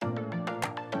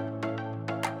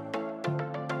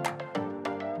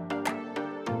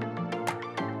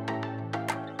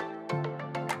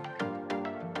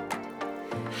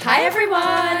Hi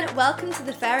everyone! Welcome to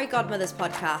the Fairy Godmothers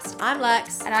podcast. I'm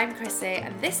Lex. And I'm Chrissy,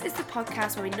 and this is the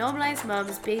podcast where we normalise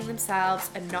mums being themselves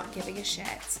and not giving a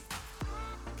shit.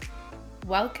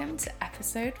 Welcome to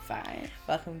episode 5.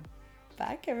 Welcome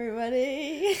back,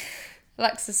 everybody.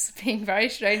 Alexa's being very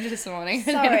strange this morning.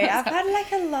 Sorry, I've had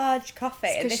like a large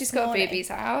coffee. Because she's got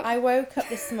boobies out. I woke up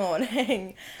this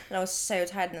morning and I was so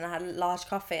tired and I had a large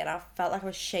coffee and I felt like I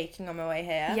was shaking on my way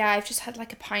here. Yeah, I've just had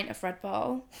like a pint of Red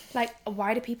Bull. Like,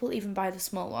 why do people even buy the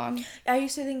small one? I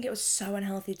used to think it was so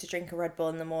unhealthy to drink a Red Bull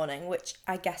in the morning, which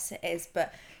I guess it is,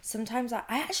 but sometimes I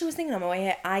actually was thinking on my way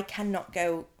here, I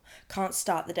can't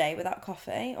start the day without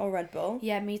coffee or Red Bull.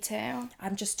 Yeah, me too.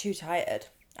 I'm just too tired.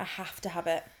 I have to have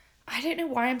it. I don't know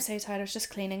why I'm so tired. I was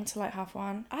just cleaning till like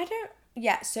 1:30.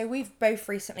 Yeah, so we've both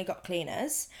recently got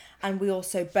cleaners and we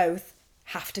also both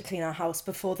have to clean our house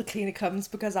before the cleaner comes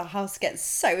because our house gets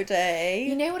so dirty.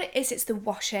 You know what it is? It's the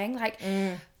washing. Like,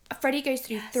 Freddie goes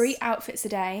through 3 outfits a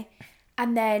day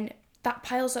and then that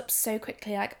piles up so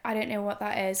quickly. Like, I don't know what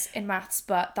that is in maths,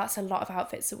 but that's a lot of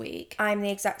outfits a week. I'm the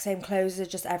exact same. Clothes are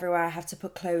just everywhere. I have to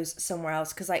put clothes somewhere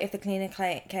else because like if the cleaner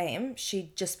came,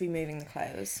 she'd just be moving the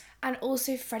clothes. And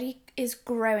also Freddie is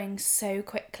growing so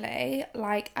quickly.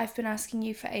 Like, I've been asking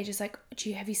you for ages, like,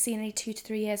 have you seen any 2 to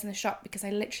 3 years in the shop? Because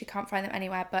I literally can't find them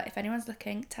anywhere. But if anyone's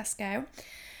looking, Tesco.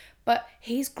 But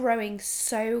he's growing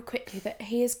so quickly that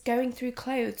he is going through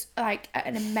clothes, like, at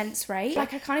an immense rate.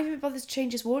 Like, I can't even bother to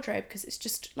change his wardrobe because it's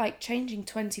just, like, changing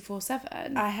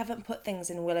 24/7. I haven't put things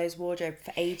in Willow's wardrobe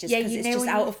for ages Yeah, because you it's know just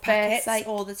when out you of packets first, like,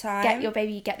 all the time. Get your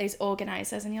baby, you get those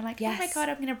organisers and you're like, Yes. oh my God,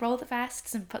 I'm going to roll the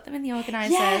vests and put them in the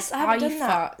organisers. Yes, I haven't done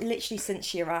that. Fuck? Literally since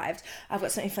she arrived. I've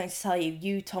got something funny to tell you.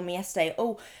 You told me yesterday,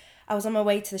 I was on my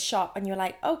way to the shop and you were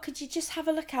like, oh, could you just have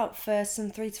a look out for some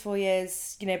 3 to 4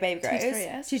 years, baby grows? 2 to 3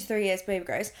 years. 2 to 3 years baby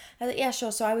grows. I was like, yeah,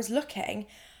 sure. So I was looking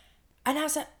and I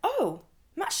was like, oh,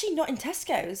 I'm actually not in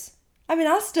Tesco's. I'm in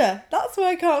Asda. That's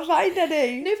why I can't find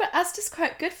any. No, but Asda's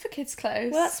quite good for kids'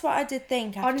 clothes. Well, that's what I did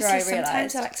think after Honestly, I realised.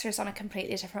 sometimes Alexa is on a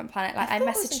completely different planet. Like, I thought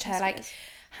it was messaged in her, like, Tesco's.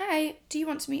 hi, do you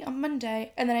want to meet on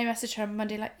Monday? And then I messaged her on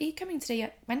Monday, like, are you coming today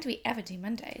yet? When do we ever do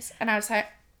Mondays? And I was like,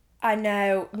 I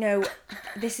know, no,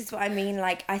 this is what I mean.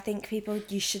 Like, I think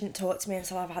you shouldn't talk to me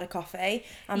until I've had a coffee.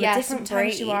 I'm a different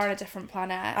sometimes breed. you are on a different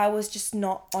planet. I was just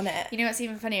not on it. You know what's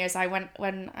even funnier is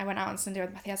when I went out on Sunday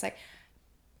with Matthew, I was like,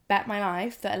 bet my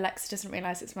life that Alexa doesn't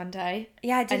realise it's Monday.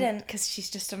 Yeah, I didn't. Because she's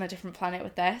just on a different planet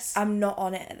with this. I'm not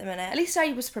on it at the minute. At least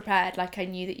I was prepared. Like, I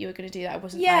knew that you were going to do that. I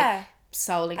wasn't, Yeah. like,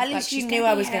 solely. At least you knew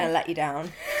I was going to let you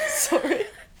down. Sorry.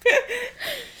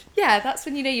 Yeah, that's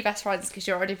when you know you're best friends because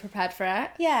you're already prepared for it.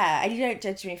 Yeah, and you don't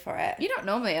judge me for it. You're not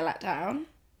normally a letdown.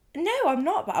 No, I'm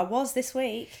not, but I was this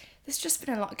week. There's just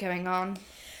been a lot going on.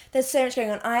 There's so much going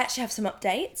on. I actually have some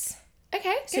updates.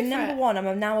 Okay, So number 1,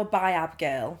 I'm now a Biab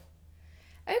girl.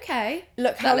 Okay.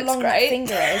 Look how looks long great. my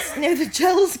finger is. No, the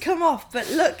gel's come off, but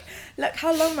look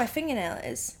how long my fingernail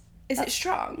is. Is it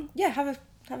strong? Yeah, have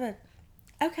a.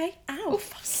 Okay. Ow. Oh,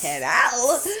 Fucking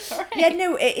hell. Sorry. Yeah,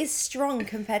 no, it is strong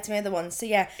compared to my other ones. So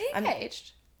yeah. Are you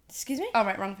engaged? Excuse me? Oh,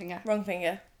 right, wrong finger. Wrong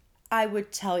finger. I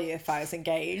would tell you if I was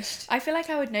engaged. I feel like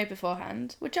I would know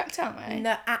beforehand. Would Jack tell me?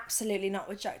 No, absolutely not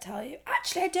would Jack tell you.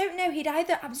 Actually, I don't know. He'd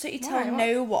either absolutely tell Why? What?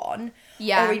 no one,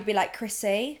 Yeah. or he'd be like,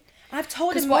 Chrissy. I've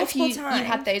told Because him what if multiple times. you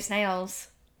had those nails?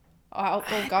 Oh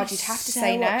God, I'd you'd be have to so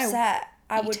say no. Upset.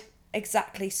 I You'd- would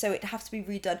exactly. So it'd have to be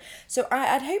redone. So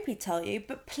I'd hope he'd tell you,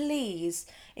 but please,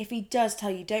 if he does tell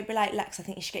you, don't be like, Lex, I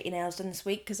think you should get your nails done this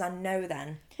week because I know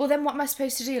then. Well, then what am I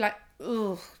supposed to do? Like,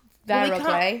 ugh, they're Well, we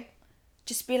ugly.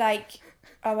 Just be like,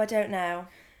 oh, I don't know.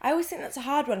 I always think that's a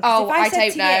hard one. Oh, If I said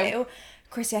don't to know. you,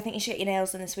 Chrissy, I think you should get your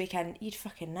nails done this weekend, you'd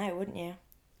fucking know, wouldn't you?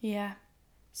 Yeah.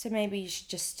 So maybe you should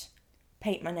just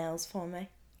paint my nails for me.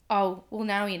 Oh, well,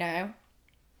 now you know.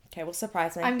 Okay, well,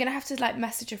 surprise me. I'm going to have to, like,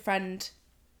 message a friend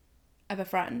of a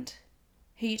friend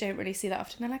who you don't really see that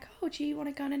often. They're like, oh, do you want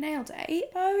to go on a nail date?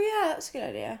 Oh, yeah, that's a good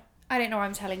idea. I don't know why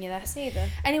I'm telling you this. Neither.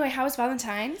 Anyway, how was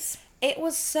Valentine's? It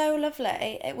was so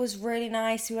lovely. It was really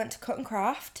nice. We went to Cut and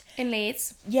Craft. In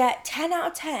Leeds? Yeah, 10 out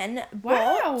of 10.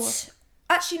 Wow. But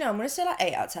actually, no, I'm going to say like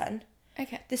 8 out of 10.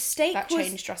 Okay. The steak That was...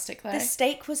 changed drastically. The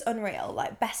steak was unreal.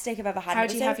 Like, best steak I've ever had. How It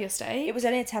do was you have your steak? It was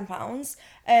only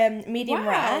 £10. Medium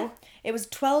Wow. rare. It was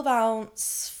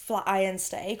 12-ounce flat iron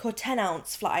steak or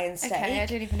 10-ounce flat iron steak. Okay, I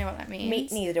don't even know what that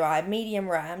means. Neither do I. Medium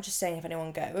rare. I'm just saying if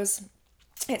anyone goes.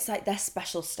 It's like their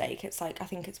special steak. It's like, I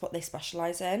think it's what they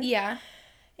specialise in. Yeah.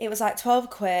 It was like 12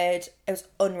 quid. It was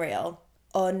unreal.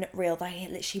 Unreal. Like,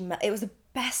 it literally... It was the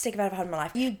best steak I've ever had in my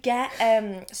life. You get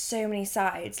so many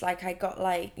sides. Like, I got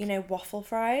like, waffle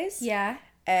fries. Yeah.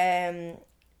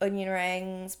 onion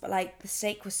rings, but like the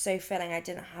steak was so filling I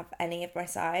didn't have any of my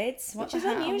sides, What which the is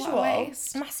hell? What a unusual.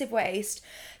 waste. Massive waste.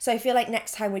 So I feel like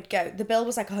next time we'd go, the bill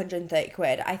was like 130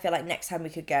 quid. I feel like next time we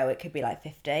could go, it could be like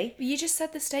 50. You just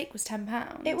said the steak was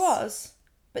 £10. It was.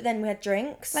 But then we had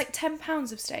drinks. Like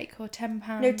 £10 of steak or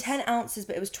 £10? No, 10 ounces,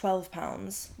 but it was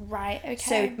 £12. Right, okay.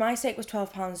 So my steak was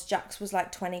 £12, Jack's was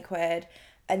like 20 quid,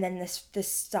 and then this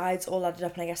sides all added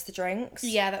up, and I guess the drinks.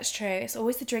 Yeah, that's true. It's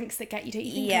always the drinks that get you, don't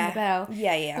you think, Yeah. on the bill?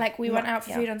 Yeah. Like, we went out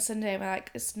for Yeah. food on Sunday, and we're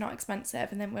like, it's not expensive,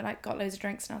 and then we're like, got loads of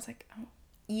drinks, and I was like, oh.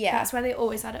 Yeah. That's where they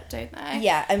always add up, don't they?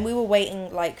 Yeah, and we were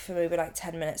waiting like for maybe like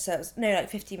 10 minutes, so it was, no, like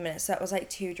 15 minutes, so it was like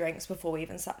 2 drinks before we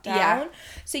even sat down.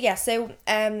 Yeah. So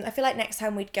I feel like next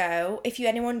time we'd go, if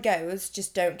anyone goes,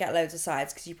 just don't get loads of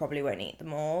sides because you probably won't eat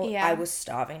them all. Yeah. I was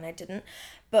starving and I didn't.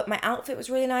 But my outfit was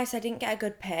really nice. I didn't get a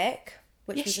good pic,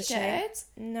 which Yes, was a you shame. did.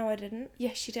 No, I didn't.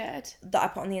 Yes, you did. That I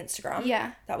put on the Instagram.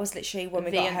 Yeah. That was literally when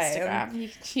we The got home.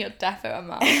 Instagram. You're defo a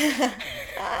mum.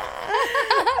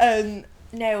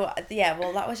 No, yeah,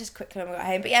 well, that was just quickly when we got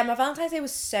home. But yeah, my Valentine's Day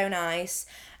was so nice.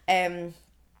 I'm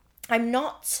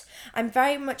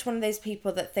very much one of those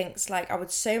people that thinks, like, I would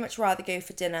so much rather go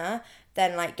for dinner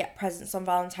than, like, get presents on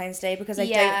Valentine's Day because I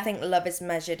Yeah. don't think love is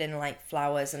measured in, like,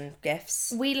 flowers and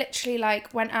gifts. We literally,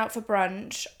 like, went out for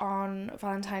brunch on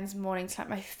Valentine's morning to, like,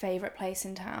 my favourite place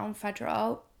in town,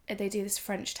 Federal. They do this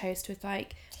French toast with,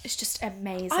 like, it's just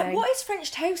amazing. What is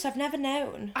French toast? I've never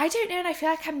known. I don't know, and I feel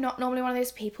like I'm not normally one of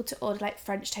those people to order like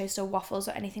French toast or waffles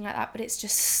or anything like that, but it's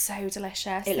just so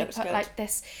delicious. It They looks put good. like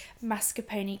this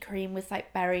mascarpone cream with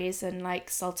like berries and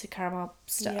like salted caramel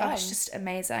stuff. Oh, it's Yum. just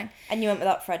amazing. And you went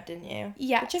without Fred, didn't you?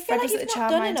 Yeah, Which I feel Fred like was you've at the not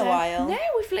done in a childminder. while. No,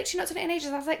 we've literally not done it in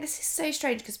ages. I was like, this is so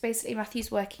strange because basically Matthew's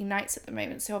working nights at the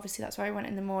moment, so obviously that's why I went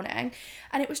in the morning,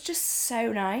 and it was just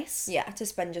so nice. Yeah, to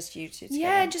spend just you two together.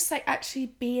 Yeah, and just like actually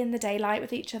be in the daylight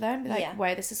with each other and be like, Yeah.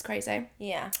 whoa, this is crazy.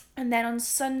 Yeah. And then on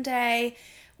Sunday,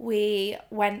 we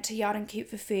went to Yard and Coop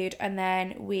for food, and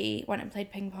then we went and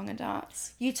played ping pong and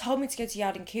darts. You told me to go to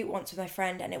Yard and Coop once with my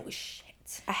friend and it was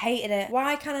shit. I hated it.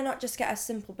 Why can I not just get a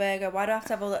simple burger? Why do I have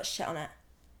to have all that shit on it?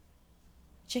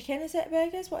 Chicken, is it?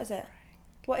 Burgers? What is it?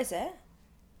 What is it?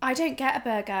 I don't get a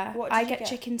burger. What did I you get get?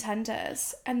 chicken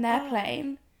tenders, and they're Oh.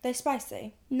 plain. They're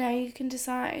spicy. No, you can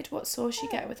decide what sauce you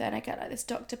get with it. I get like this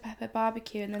Dr. Pepper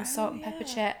barbecue and then salt and pepper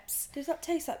yeah. chips. Does that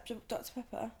taste like Dr.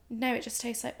 Pepper? No, it just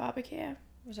tastes like barbecue.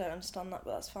 I don't understand that,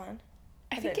 but that's fine.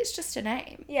 I think don't- it's just a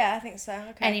name. Yeah, I think so.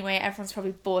 Okay. Anyway, everyone's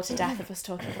probably bored to death of us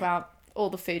talking about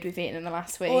all the food we've eaten in the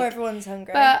last week. Or everyone's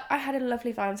hungry. But I had a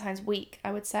lovely Valentine's week,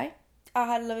 I would say. I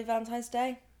had a lovely Valentine's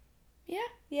Day. Yeah.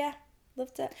 Yeah,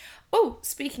 loved it. Oh,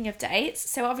 speaking of dates,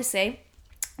 so obviously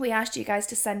we asked you guys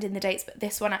to send in the dates, but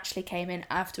this one actually came in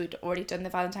after we'd already done the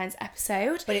Valentine's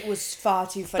episode. But it was far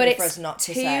too But funny it's for us not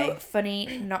to too say.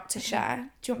 funny not to share.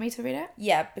 Do you want me to read it?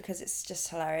 Yeah, because it's just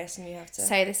hilarious and you have to...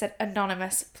 So they said,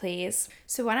 anonymous, please.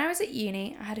 So when I was at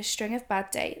uni, I had a string of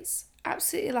bad dates.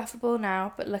 Absolutely laughable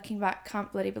now, but looking back,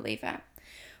 can't bloody believe it.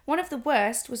 One of the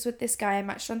worst was with this guy I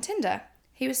matched on Tinder.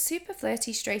 He was super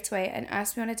flirty straight away and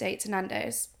asked me on a date to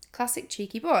Nando's. Classic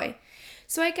cheeky boy.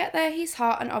 So I get there, he's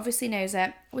hot and obviously knows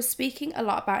it, was speaking a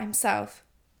lot about himself.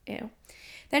 Ew.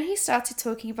 Then he started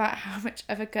talking about how much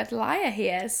of a good liar he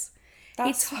is.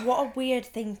 That's what a weird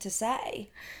thing to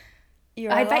say.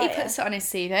 You're I a bet he liar. puts it on his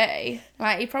CV.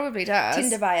 Like, he probably does.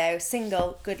 Tinder bio,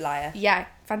 single, good liar. Yeah,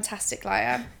 fantastic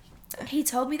liar. He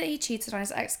told me that he cheated on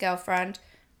his ex-girlfriend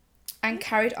and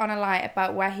carried on a lie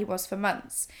about where he was for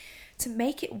months. To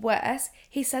make it worse,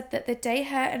 he said that the day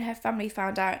her and her family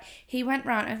found out, he went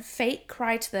round and fake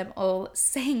cried to them all,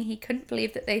 saying he couldn't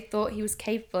believe that they thought he was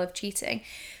capable of cheating,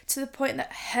 to the point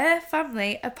that her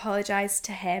family apologised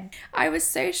to him. I was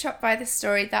so shocked by this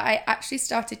story that I actually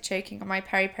started choking on my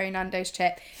Peri Peri Nando's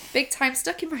chip. Big time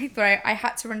stuck in my throat. I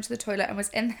had to run to the toilet and was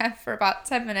in there for about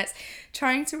 10 minutes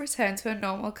trying to return to a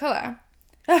normal colour.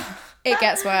 It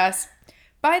gets worse.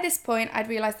 By this point, I'd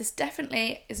realised this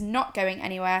definitely is not going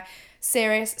anywhere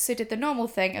serious, so did the normal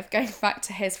thing of going back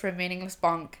to his for a meaningless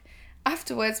bonk.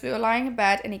 Afterwards, we were lying in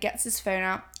bed and he gets his phone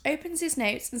out, opens his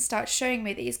notes and starts showing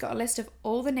me that he's got a list of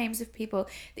all the names of people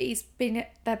that he's been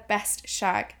their best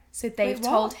shag. So they've Wait, what?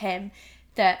 told him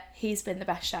that he's been the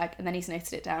best shag, and then he's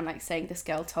noted it down, like saying, this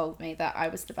girl told me that I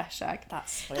was the best shag.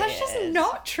 That's what That's it just is.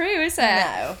 not true, is it?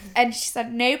 No. And she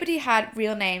said nobody had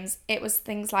real names. It was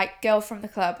things like girl from the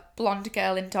club, blonde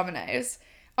girl in Domino's.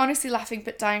 Honestly laughing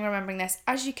but dying remembering this.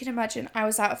 As you can imagine, I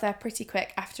was out of there pretty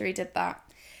quick after he did that.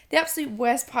 The absolute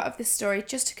worst part of this story,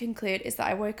 just to conclude, is that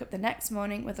I woke up the next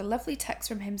morning with a lovely text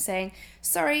from him saying,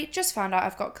 sorry, just found out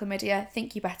I've got chlamydia,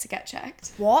 think you better get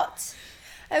checked. What?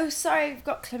 Oh, sorry, I've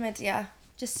got chlamydia.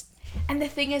 Just And the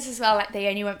thing is as well, like they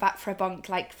only went back for a bonk,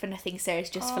 like for nothing serious,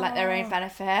 just for like their own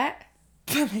benefit.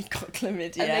 But they got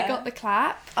chlamydia. And they got the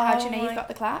clap. How do you know my- you've got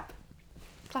the clap?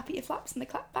 Clap at your flaps and the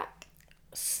clap back.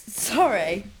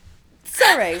 Sorry,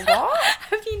 what?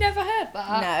 Have you never heard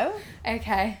that? No.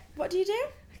 Okay. What do you do?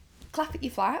 Clap at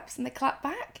your flaps and the clap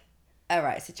back. Oh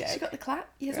right, it's a joke. She got the clap.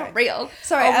 Yeah, it's Right. not real.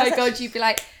 Sorry, Oh I my was god, you'd be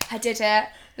like, I did it.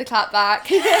 The clap back.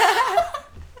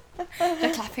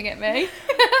 They're clapping at me.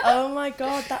 Oh my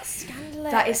god, that's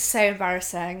scandalous. That is so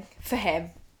embarrassing for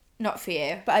him, not for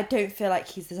you. But I don't feel like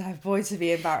he's the type of boy to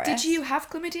be embarrassed. Did you have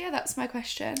chlamydia? That's my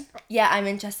question. Yeah, I'm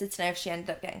interested to know if she ended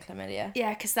up getting chlamydia.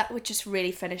 Yeah, because that would just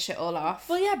really finish it all off.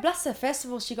 Well, yeah, bless her. First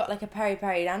of all, she got like a peri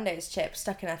peri Nando's chip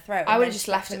stuck in her throat. I and would then have just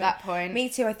she got left at chlamydia. that point. Me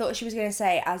too. I thought she was going to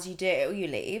say, as you do, you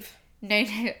leave. No,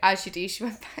 as you do, she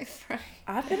went back for it.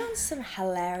 I've been on some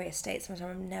hilarious dates.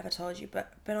 Sometimes I've never told you,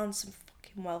 but been on some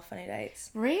fucking well funny dates.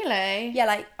 Really? Yeah,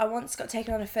 like I once got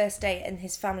taken on a first date and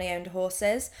his family owned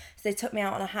horses, so they took me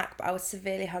out on a hack, but I was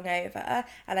severely hungover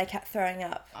and I kept throwing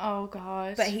up. Oh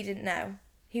god. But he didn't know.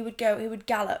 He would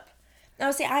gallop. Now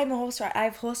see, I'm a horse rider.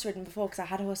 I've horse ridden before because I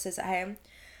had horses at home.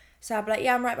 So I'd be like,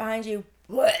 yeah, I'm right behind you.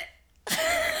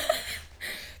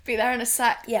 Be there in a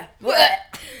sec. Yeah.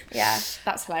 Yeah.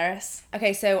 That's hilarious.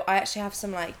 Okay, so I actually have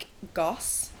some like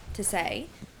goss to say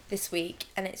this week,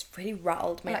 and it's really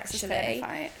rattled me Alexa's actually. fit in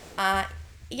a fight.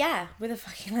 Yeah, with a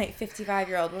fucking like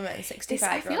 55-year-old woman, 65-year-old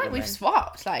I feel like woman. we've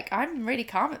swapped. Like I'm really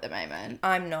calm at the moment,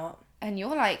 I'm not. and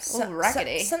you're like all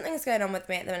raggedy. Something's going on with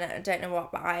me at the minute. I don't know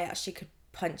what, but I actually could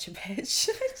punch a bitch.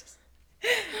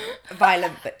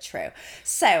 Violent but true.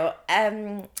 So,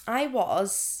 I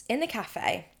was in the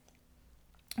cafe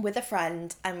with a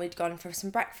friend, and we'd gone for some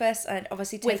breakfast, and I'd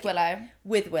obviously With Willow.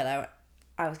 With Willow.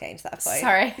 I was getting to that point.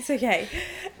 Sorry. It's okay.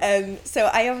 So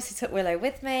I obviously took Willow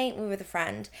with me. We were with a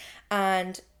friend.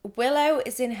 And Willow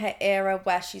is in her era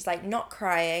where she's like not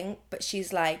crying, but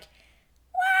she's like,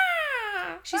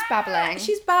 wah, She's wah. babbling.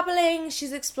 She's babbling.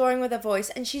 She's exploring with her voice.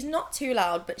 And she's not too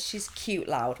loud, but she's cute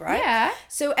loud, right? Yeah.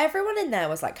 So everyone in there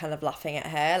was like kind of laughing at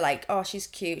her. Like, oh, she's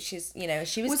cute. She's, you know,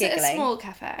 she was giggling. Was it a small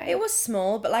cafe? It was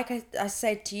small, but like I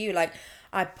said to you, like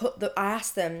I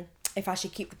asked them if I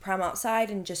should keep the pram outside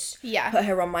and just put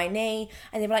her on my knee,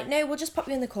 and they were like, no, we'll just pop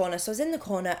you in the corner. So I was in the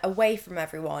corner away from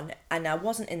everyone, and I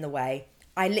wasn't in the way.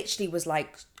 I literally was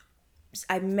like,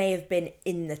 I may have been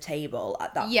in the table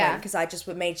at that point because I just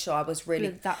made sure I was really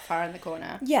that far in the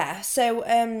corner. Yeah. So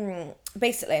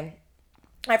basically,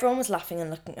 everyone was laughing and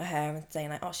looking at her and saying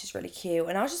like, oh, she's really cute.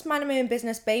 And I was just minding my own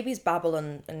business. Babies babble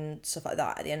and stuff like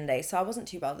that at the end of the day. So I wasn't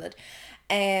too bothered.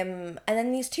 And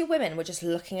then these two women were just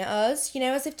looking at us, you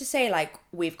know, as if to say like,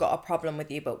 we've got a problem with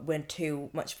you, but we're too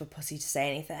much of a pussy to say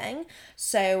anything.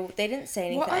 So they didn't say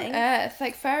anything. What on earth?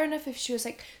 Like, fair enough if she was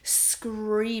like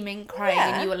screaming, crying,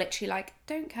 and you were literally like,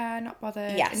 don't care, not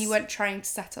bothered. Yes. And you weren't trying to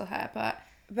settle her,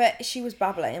 But she was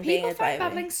babbling and being people a find baby.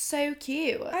 babbling so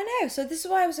cute. I know. So this is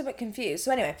why I was a bit confused.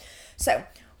 So anyway, so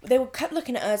they were kept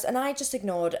looking at us, and I just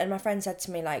ignored. And my friend said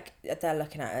to me like, "They're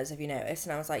looking at us. Have you noticed?"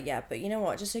 And I was like, "Yeah, but you know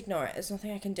what? Just ignore it. There's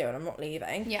nothing I can do, and I'm not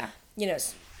leaving." Yeah. You know,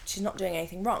 she's not doing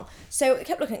anything wrong. So I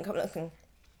kept looking,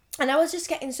 and I was just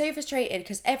getting so frustrated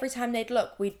because every time they'd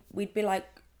look, we'd be like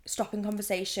stopping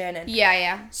conversation and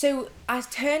Yeah. So I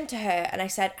turned to her and I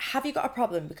said, have you got a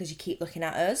problem because you keep looking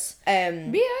at us?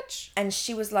 Bitch. And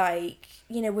she was like,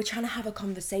 you know, we're trying to have a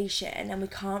conversation and we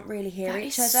can't really hear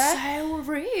each other. So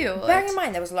rude. Bearing in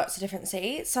mind there was lots of different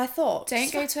seats, so I thought,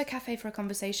 Don't go to a cafe for a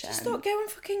conversation. just thought, go and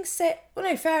fucking sit. Well,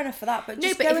 no, fair enough for that, but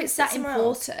just but go if and it's sit that somewhere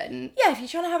else. important, Yeah, if you're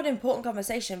trying to have an important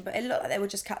conversation, but it looked like they were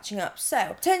just catching up.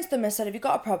 So turned to them and said, have you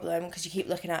got a problem because you keep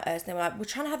looking at us? And they were like, we're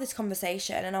trying to have this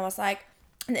conversation. And I was like,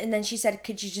 and then she said,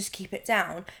 could you just keep it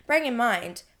down? Bearing in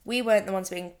mind, we weren't the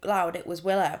ones being loud, it was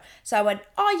Willow. So I went,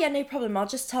 oh yeah, no problem, I'll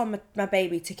just tell my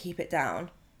baby to keep it down.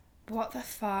 what the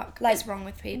fuck Like, is wrong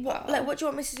with people? What do you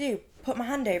want me to do? Put my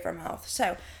hand over her mouth?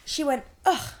 So she went,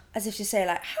 ugh, as if to say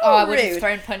like, how Oh, I rude. would have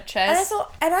thrown punches.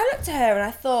 And I looked at her and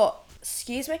I thought,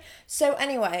 excuse me. So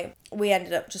anyway, we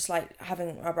ended up just like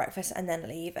having our breakfast and then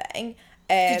leaving.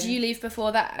 Did you leave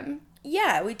before them?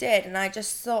 Yeah, we did. And I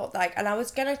just thought like, and I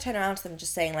was going to turn around to them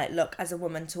just saying like, look, as a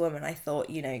woman to woman, I thought,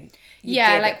 you know,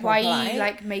 Yeah, did like it why are polite. you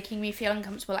like making me feel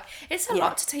uncomfortable? Like it's a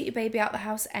lot to take your baby out the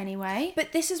house anyway.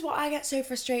 But this is what I get so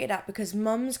frustrated at because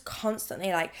mums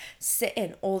constantly like sit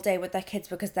in all day with their kids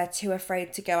because they're too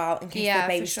afraid to go out in case Yeah, their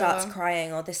baby for starts sure.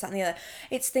 crying or this, that and the other.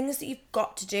 It's things that you've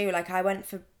got to do. Like I went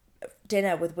for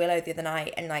dinner with Willow the other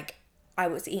night and like I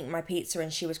was eating my pizza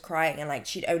and she was crying and like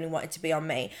she'd only wanted to be on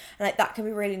me. And like that can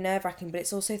be really nerve-wracking, but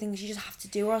it's also things you just have to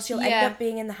do or else you'll end up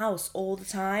being in the house all the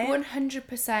time.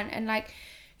 100%, and like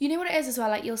You know what it is as well?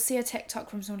 Like, you'll see a TikTok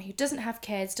from someone who doesn't have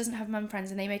kids, doesn't have mum friends,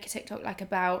 and they make a TikTok, like,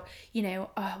 about, you know,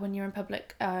 when you're in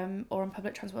public, or on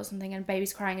public transport or something, and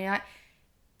baby's crying, and you're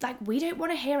like, we don't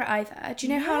want to hear it either. Do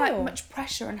you know how, like, much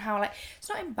pressure, and how, like, it's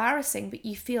not embarrassing, but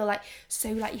you feel, like, so,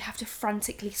 like, you have to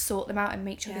frantically sort them out and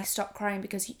make sure they stop crying,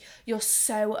 because you're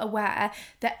so aware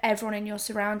that everyone in your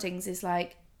surroundings is,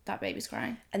 like, that baby's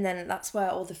crying. And then that's where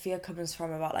all the fear comes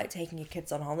from about, like, taking your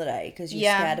kids on holiday because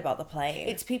you're scared about the plane.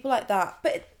 It's people like that.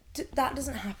 But that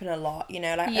doesn't happen a lot, you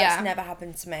know? Like, that's never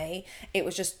happened to me. It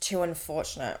was just two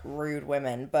unfortunate, rude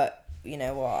women. But you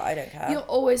know what? I don't care. You're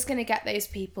always going to get those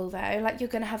people, though. Like, you're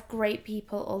going to have great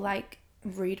people or, like,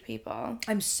 rude people.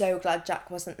 I'm so glad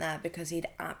Jack wasn't there because he'd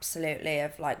absolutely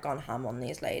have, like, gone ham on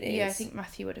these ladies. Yeah, I think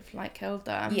Matthew would have, like, killed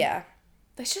them. Yeah.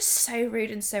 It's just so rude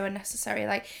and so unnecessary.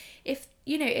 Like, if,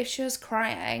 you know, if she was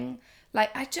crying, like,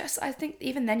 I think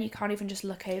even then you can't even just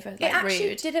look over, like, it actually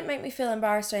rude. didn't make me feel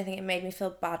embarrassed or anything. It made me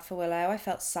feel bad for Willow. I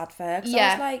felt sad for her because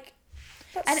I was like,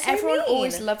 that's and so everyone mean.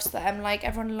 always loves them. Like,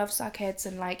 everyone loves our kids,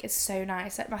 and, like, it's so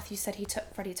nice. Like, Matthew said he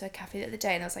took Freddie to a cafe the other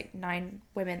day, and there was, like, 9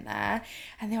 women there,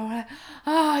 and they were like,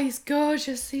 oh, he's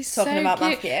gorgeous, he's talking so about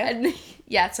cute. Matthew. And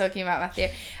yeah, talking about Matthew.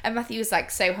 And Matthew was,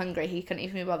 like, so hungry he couldn't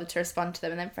even be bothered to respond to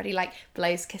them, and then Freddie, like,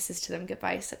 blows kisses to them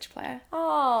goodbye. He's such a player.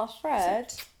 Oh,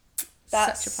 Fred.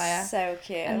 That's such a player. So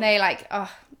cute. And they, like,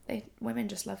 women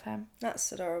just love him.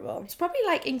 That's adorable. It's probably,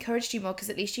 like, encouraged you more because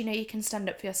at least you know you can stand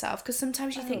up for yourself, because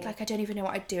sometimes you think, like, I don't even know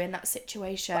what I'd do in that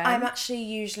situation. But I'm actually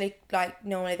usually, like,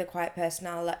 normally the quiet person.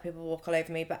 I'll let people walk all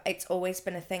over me, but it's always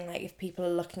been a thing, like, if people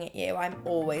are looking at you, I'm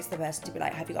always the person to be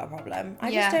like, have you got a problem?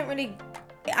 I just don't really,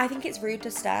 I think it's rude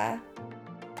to stare.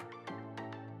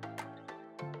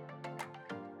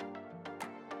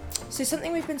 So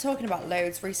something we've been talking about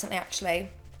loads recently, actually,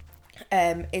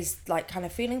 is, like, kind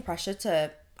of feeling pressure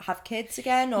to have kids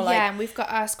again, or like... Yeah, and we've got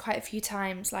asked quite a few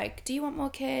times, like, do you want more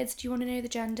kids? Do you want to know the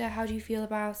gender? How do you feel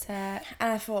about it? And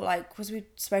I thought, like, because we've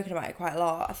spoken about it quite a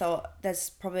lot, I thought there's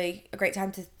probably a great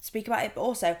time to speak about it, but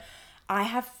also, I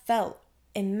have felt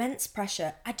immense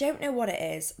pressure. I don't know what it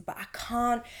is, but I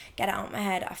can't get it out of my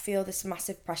head. I feel this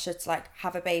massive pressure to, like,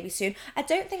 have a baby soon. I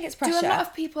don't think it's pressure. Do a lot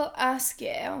of people ask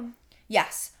you?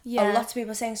 Yes. Yeah. A lot of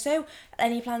people are saying, so,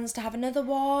 any plans to have another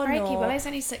one? Crikey, Willow's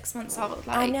only 6 months old.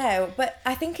 Like, I know, but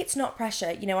I think it's not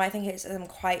pressure. You know, I think it's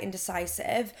quite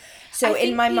indecisive. So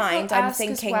in my mind, I'm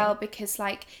thinking... as well, because,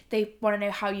 like, they want to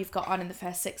know how you've got on in the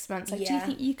first 6 months. Like, do you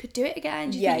think you could do it again?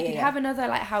 Do you think you could have another,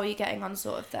 like, how are you getting on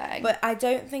sort of thing? But I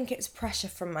don't think it's pressure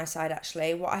from my side,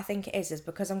 actually. What I think it is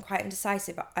because I'm quite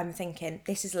indecisive, I'm thinking,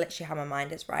 this is literally how my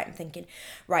mind is, right? I'm thinking,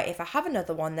 right, if I have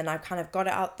another one, then I've kind of got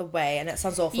it out the way, and it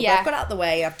sounds awful, but I've got it out the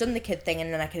way, I've done the kid thing,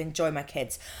 and then I can enjoy my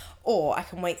kids. Or I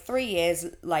can wait 3 years,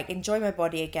 like, enjoy my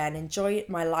body again, enjoy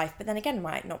my life, but then again, I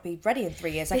might not be ready in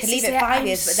 3 years. I can leave it 5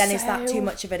 years, but then is that too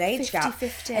much of an age gap?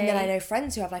 50-50. And then I know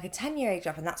friends who have, like, a 10-year age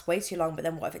gap, and that's way too long, but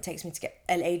then what if it takes me to get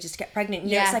ages to get pregnant?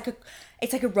 You know,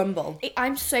 it's like a rumble.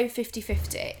 I'm so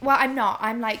 50-50. Well, I'm not.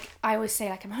 I'm like, I always say,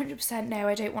 like, I'm 100% no,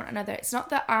 I don't want another. It's not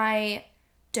that I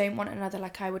don't want another,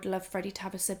 like, I would love Freddie to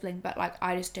have a sibling, but, like,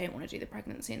 I just don't want to do the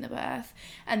pregnancy and the birth,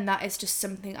 and that is just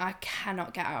something I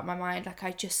cannot get out of my mind. Like,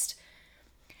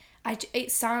 it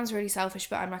sounds really selfish,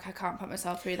 but I'm like, I can't put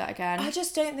myself through that again. I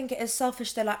just don't think it is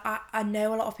selfish though. Like, I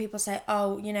know a lot of people say,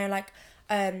 oh, you know, like,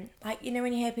 you know,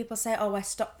 when you hear people say, oh, I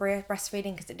stopped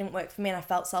breastfeeding because it didn't work for me and I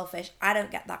felt selfish. I don't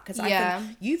get that, because I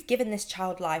think you've given this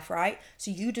child life, right?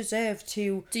 So you deserve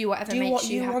to do whatever makes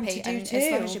you happy, and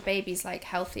as long as your baby's, like,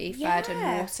 healthy, fed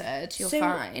and watered, you're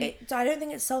fine. I don't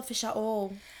think it's selfish at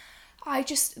all.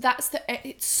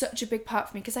 It's such a big part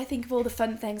for me, because I think of all the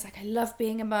fun things. Like, I love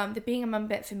being a mum. The being a mum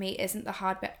bit for me isn't the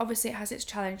hard bit. Obviously it has its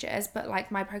challenges, but, like,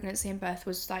 my pregnancy and birth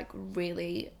was, like,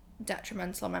 really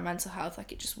detrimental on my mental health.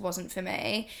 Like, it just wasn't for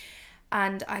me.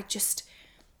 And I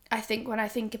think when I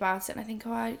think about it and I think,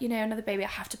 oh, you know, another baby, I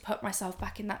have to put myself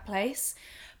back in that place.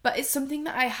 But it's something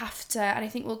that I have to, and I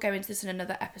think we'll go into this in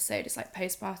another episode. It's like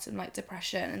postpartum, like,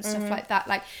 depression and stuff like that.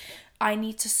 Like, I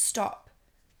need to stop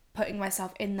putting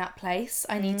myself in that place.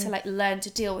 I need to, like, learn to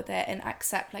deal with it and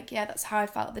accept, like, yeah, that's how I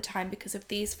felt at the time because of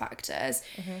these factors,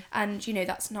 and, you know,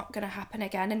 that's not going to happen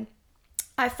again. And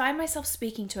I find myself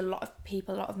speaking to a lot of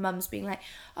people, a lot of mums, being like,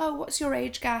 oh, what's your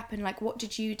age gap, and, like, what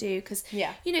did you do? Because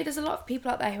you know, there's a lot of people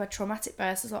out there who had traumatic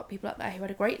births, there's a lot of people out there who had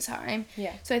a great time,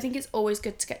 so I think it's always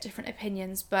good to get different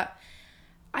opinions. But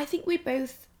I think we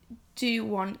both do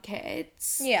want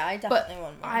kids. Yeah, I definitely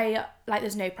want one.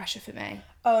 There's no pressure for me.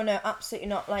 Oh no, absolutely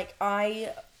not. Like,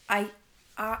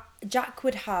 Jack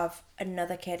would have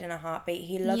another kid in a heartbeat.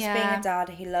 He loves being a dad.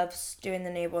 He loves doing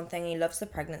the newborn thing. He loves the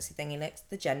pregnancy thing. He likes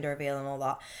the gender reveal and all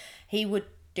that. He would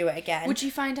do it again. Would you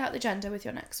find out the gender with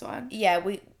your next one? Yeah,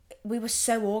 we were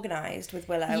so organised with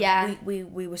Willow. Yeah. We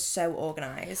were so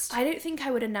organised. I don't think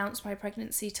I would announce my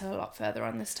pregnancy till a lot further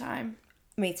on this time.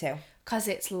 Me too. Because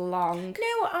it's long.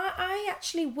 No, I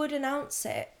actually would announce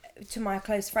it to my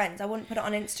close friends. I wouldn't put it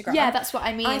on Instagram. Yeah, that's what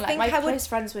I mean. I Like, think my I would- close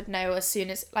friends would know as soon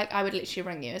as, like, I would literally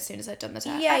ring you as soon as I'd done the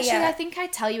test. Yeah, Actually, yeah. I think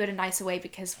I'd tell you in a nicer way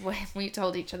because when we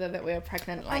told each other that we were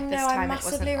pregnant, like, this I time it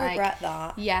wasn't massively like... regret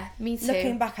that. Yeah, me too.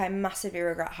 Looking back, I massively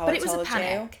regret how but I it was told a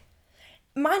panic.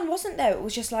 you. Mine wasn't though. It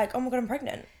was just like, oh my god, I'm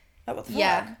pregnant. Like, what the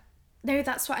Yeah. fuck? No,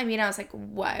 that's what I mean. I was like,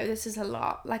 whoa, this is a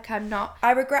lot. Like, I'm not...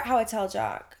 I regret how I told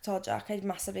Jack. I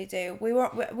massively do.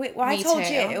 I Me told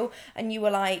too. you, and you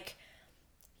were like,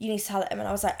 you need to tell him, and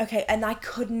I was like, okay, and I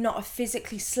could not have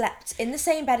physically slept in the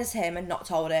same bed as him and not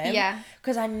told him. Yeah.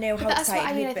 Because I know how That's what excited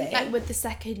I mean. he'd I think, be. like, with the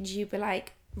second, you'd be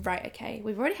like, right, okay,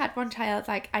 we've already had one child.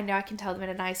 Like, I know I can tell them in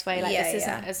a nice way. Like, Yeah, this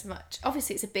yeah. isn't as much...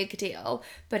 Obviously, it's a big deal,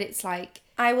 but it's like...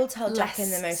 I will tell Jack in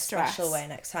the less most stress. special way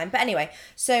next time. But anyway,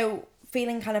 so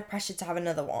feeling kind of pressured to have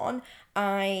another one,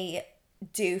 I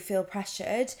do feel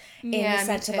pressured in Yeah, the me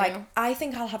sense of too. like, I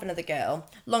think I'll have another girl.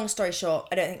 Long story short,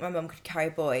 I don't think my mum could carry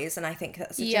boys, and I think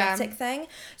that's a Yeah. genetic thing.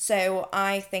 So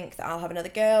I think that I'll have another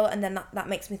girl, and then that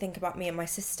makes me think about me and my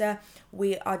sister.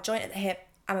 We are joint at the hip.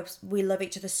 We love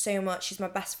each other so much. She's my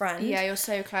best friend. Yeah, you're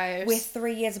so close. We're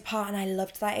 3 years apart, and I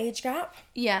loved that age gap.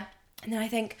 Yeah. And then I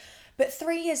think, but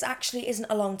 3 years actually isn't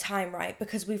a long time, right?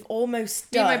 Because we've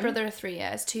almost Me and done. my brother are 3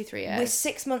 years, 3 years. We're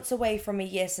 6 months away from a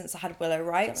year since I had Willow,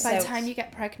 right? By the time you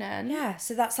get pregnant. yeah,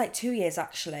 so that's like 2 years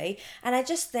actually. And I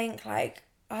just think like,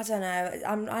 I don't know.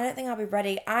 I don't think I'll be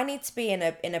ready. I need to be in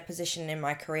a position in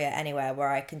my career anywhere where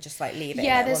I can just like leave it.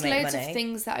 Yeah, and it there's will make loads money. of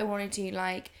things that I want to do,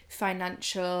 like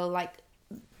financial, like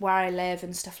where I live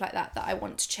and stuff like that I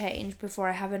want to change before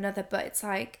I have another. But it's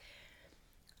like,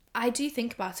 I do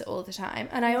think about it all the time,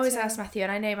 and I always ask Matthew,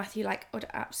 and I know Matthew like would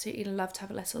absolutely love to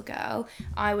have a little girl.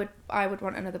 I would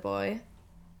want another boy.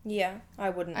 Yeah,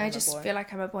 I wouldn't. I want a just boy. feel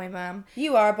like I'm a boy mum.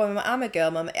 You are a boy mum. I'm a girl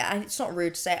mum. And it's not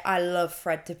rude to say I love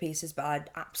Fred to pieces, but I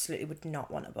absolutely would not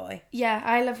want a boy. Yeah,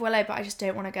 I love Willow, but I just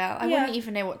don't want a girl. I Yeah. wouldn't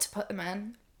even know what to put them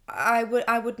in. I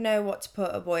would know what to put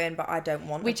a boy in, but I don't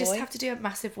want We a boy. just have to do a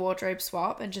massive wardrobe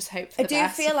swap and just hope for I the do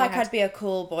best. feel if like we had- I'd be a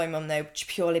cool boy mum though,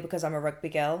 purely because I'm a rugby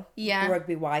girl. Yeah. A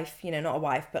rugby wife, you know, not a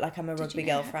wife, but like I'm a Did rugby you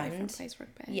know her girlfriend. boyfriend plays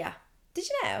rugby? Yeah. Did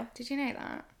you know? Did you know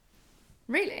that?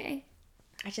 Really?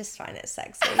 I just find it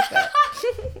sexy, but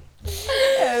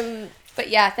But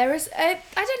yeah, there is. I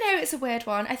don't know. It's a weird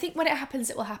one. I think when it happens,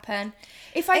 it will happen.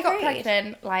 If I got Agreed.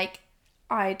 pregnant, like,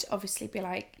 I'd obviously be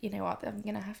like, you know what, I'm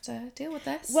gonna have to deal with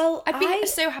this. Well, I'd be I-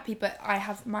 so happy, but I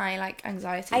have my like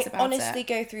anxieties I about honestly it.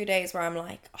 go through days where I'm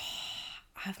like,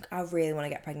 oh, I really want to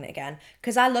get pregnant again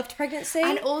because I loved pregnancy.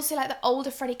 And also, like, the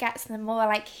older Freddie gets, the more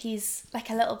like he's like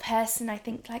a little person. I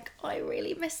think like, oh, I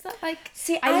really miss that. Like,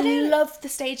 See, I I don't- love the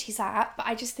stage he's at, but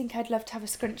I just think I'd love to have a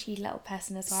scrunchy little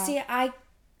person as well. See,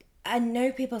 I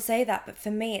know people say that, but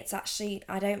for me, it's actually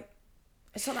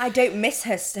It's not that I don't miss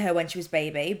her when she was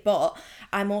baby, but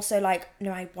I'm also like,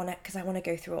 no, I want to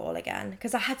go through it all again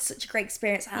because I had such a great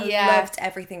experience. I Yeah. loved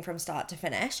everything from start to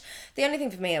finish. The only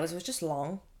thing for me it was just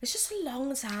long. It's just a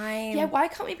long time. Yeah, why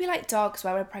can't we be like dogs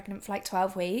where we're pregnant for like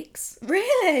 12 weeks?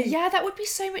 Really? Yeah, that would be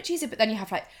so much easier, but then you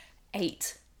have like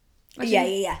 8.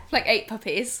 Yeah. Like 8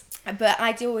 puppies. But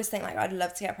I do always think like I'd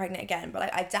love to get pregnant again, but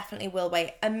like I definitely will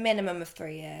wait a minimum of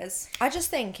 3 years. I just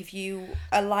think if you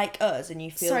are like us and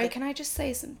you feel Sorry, that- can I just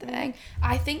say something?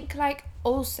 I think like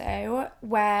also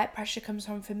where pressure comes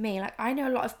from for me, like I know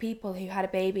a lot of people who had a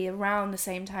baby around the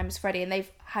same time as Freddie and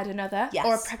they've had another Yes.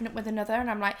 or are pregnant with another, and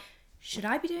I'm like, should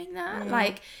I be doing that?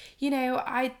 Like, you know,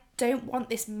 I don't want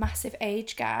this massive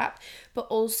age gap, but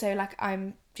also like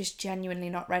I'm just genuinely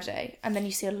not ready. And then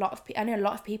you see a lot of I know a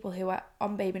lot of people who are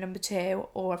on baby number 2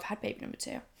 or have had baby number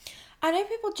 2. I know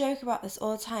people joke about this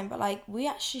all the time, but like we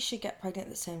actually should get pregnant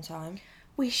at the same time.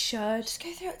 We should. Just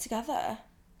go through it together.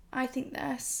 I think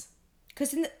this.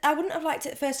 Because I wouldn't have liked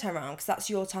it the first time around because that's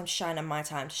your time to shine and my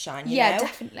time to shine, you Yeah, know?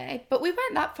 definitely. But we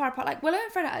weren't that far apart. Like Willow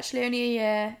and Fred are actually only a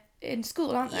year in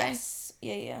school, aren't they? Yes.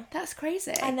 Yeah. That's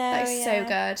crazy. I know. That's so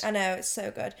good. I know, it's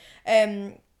so good.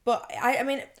 But I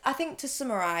mean, I think to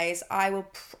summarise, I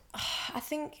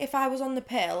think if I was on the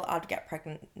pill, I'd get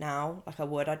pregnant now, like I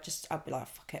would. I'd be like,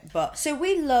 fuck it. But so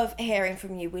we love hearing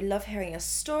from you. We love hearing your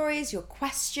stories, your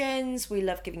questions. We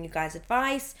love giving you guys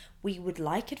advice. We would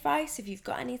like advice if you've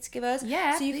got any to give us.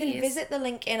 Yeah, so you can please. visit the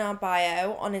link in our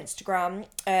bio on Instagram,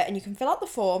 and you can fill out the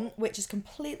form, which is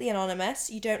completely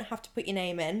anonymous. You don't have to put your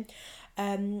name in.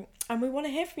 And we want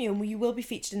to hear from you, and you will be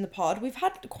featured in the pod. We've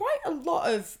had quite a lot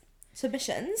of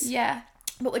submissions. Yeah.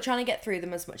 But we're trying to get through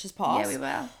them as much as possible. Yeah, we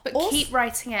will. But Also, keep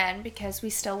writing in, because we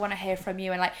still want to hear from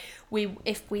you. And like,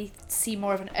 if we see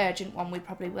more of an urgent one, we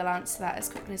probably will answer that as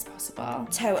quickly as possible.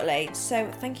 totally. So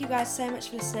thank you guys so much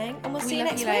for listening, and we'll see you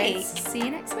love next loads. week. See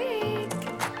you next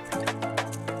week.